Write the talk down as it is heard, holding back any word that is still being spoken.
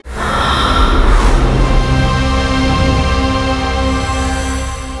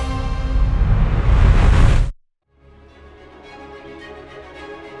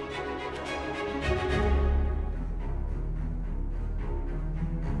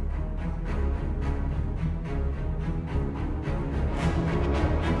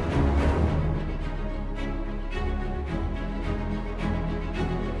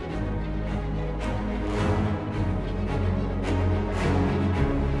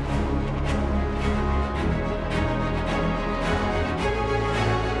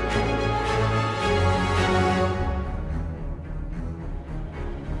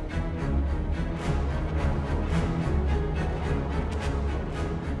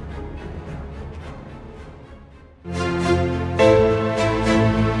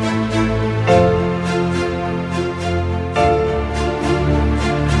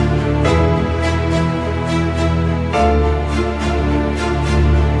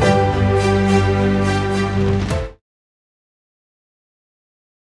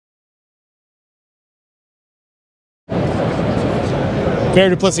Barry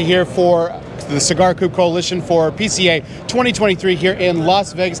Duplessis here for the Cigar Coop Coalition for PCA 2023 here in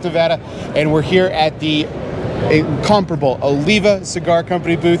Las Vegas, Nevada, and we're here at the incomparable Oliva Cigar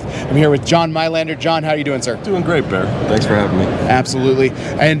Company booth. I'm here with John Mylander. John, how are you doing, sir? Doing great, Bear. Thanks for having me. Absolutely.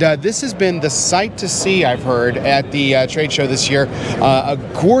 And this has been the sight to see, I've heard, at the trade show this year. A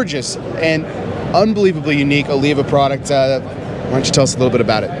gorgeous and unbelievably unique Oliva product. Why don't you tell us a little bit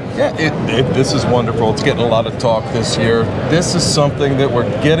about it? Yeah, this is wonderful. It's getting a lot of talk this year. This is something that we're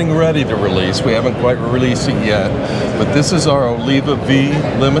getting ready to release. We haven't quite released it yet, but this is our Oliva V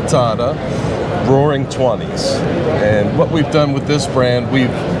Limitada Roaring 20s. And what we've done with this brand, we've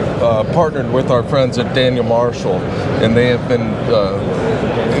partnered with our friends at Daniel Marshall, and they have been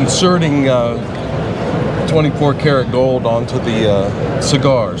inserting 24 karat gold onto the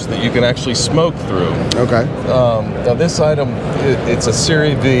cigars that you can actually smoke through. Okay. Now this item, it's a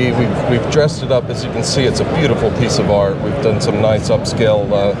Series V. We've dressed it up. As you can see, it's a beautiful piece of art. We've done some nice upscale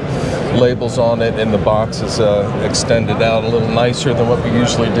labels on it, and the box is extended out a little nicer than what we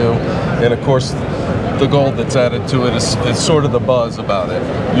usually do. And of course, the gold that's added to it is sort of the buzz about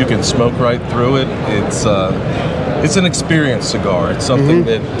it. You can smoke right through it. It's an experience cigar. It's something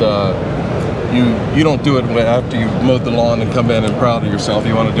that you don't do it after you mowed the lawn and come in and proud of yourself.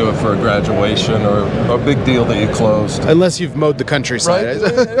 You want to do it for a graduation or a big deal that you closed. Unless you've mowed the countryside.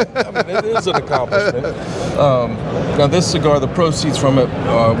 Right? I mean, it is an accomplishment. Now this cigar, the proceeds from it,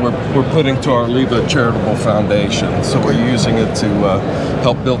 we're putting to our Oliva Charitable Foundation. So we're using it to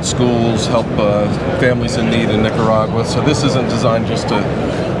help build schools, help families in need in Nicaragua. So this isn't designed just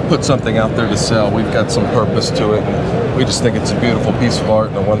to put something out there to sell. We've got some purpose to it, and we just think it's a beautiful piece of art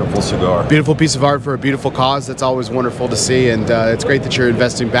and a wonderful cigar. Beautiful piece of art for a beautiful cause. That's always wonderful to see, and it's great that you're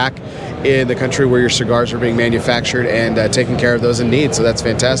investing back in the country where your cigars are being manufactured and taking care of those in need. So that's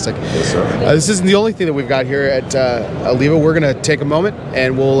fantastic. Yes, sir. This isn't the only thing that we've got here at Oliva. We're going to take a moment,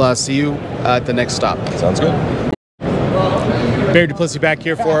 and we'll see you at the next stop. Sounds good. Barry Duplessis back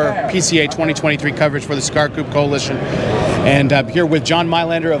here for PCA 2023 coverage for the Cigar Coop Coalition, and here with John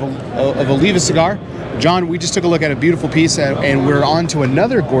Mylander of Oliva Cigar. John, we just took a look at a beautiful piece, and we're on to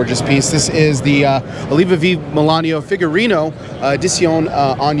another gorgeous piece. This is the Oliva V Melanio Figurino Edición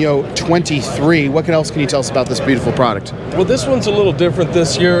Año 23. What else can you tell us about this beautiful product? Well, this one's a little different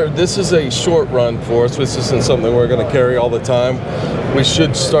this year. This is a short run for us. This isn't something we're going to carry all the time. We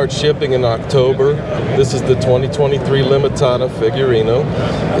should start shipping in October. This is the 2023 Limitada Figurino.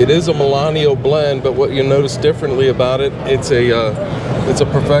 It is a Melanio blend, but what you notice differently about it, it's a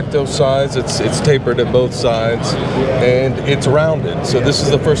perfecto size. It's tapered at both sides, and it's rounded. So this is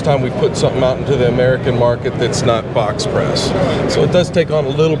the first time we put something out into the American market that's not box press. So it does take on a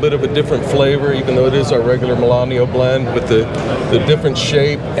little bit of a different flavor, even though it is our regular Melanio blend, with the different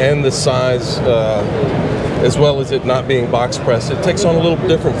shape and the size, as well as it not being box pressed. It takes on a little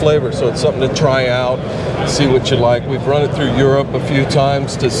different flavor, so it's something to try out, see what you like. We've run it through Europe a few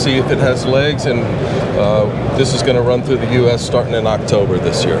times to see if it has legs, and this is going to run through the U.S. starting in October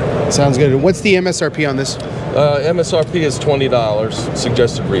this year. Sounds good. And what's the MSRP on this? MSRP is $20,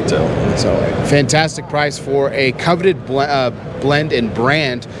 suggested retail. So, fantastic price for a coveted blend and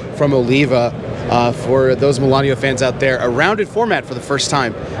brand from Oliva. For those Melanio fans out there, a rounded format for the first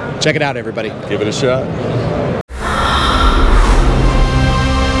time. Check it out, everybody. Give it a shot.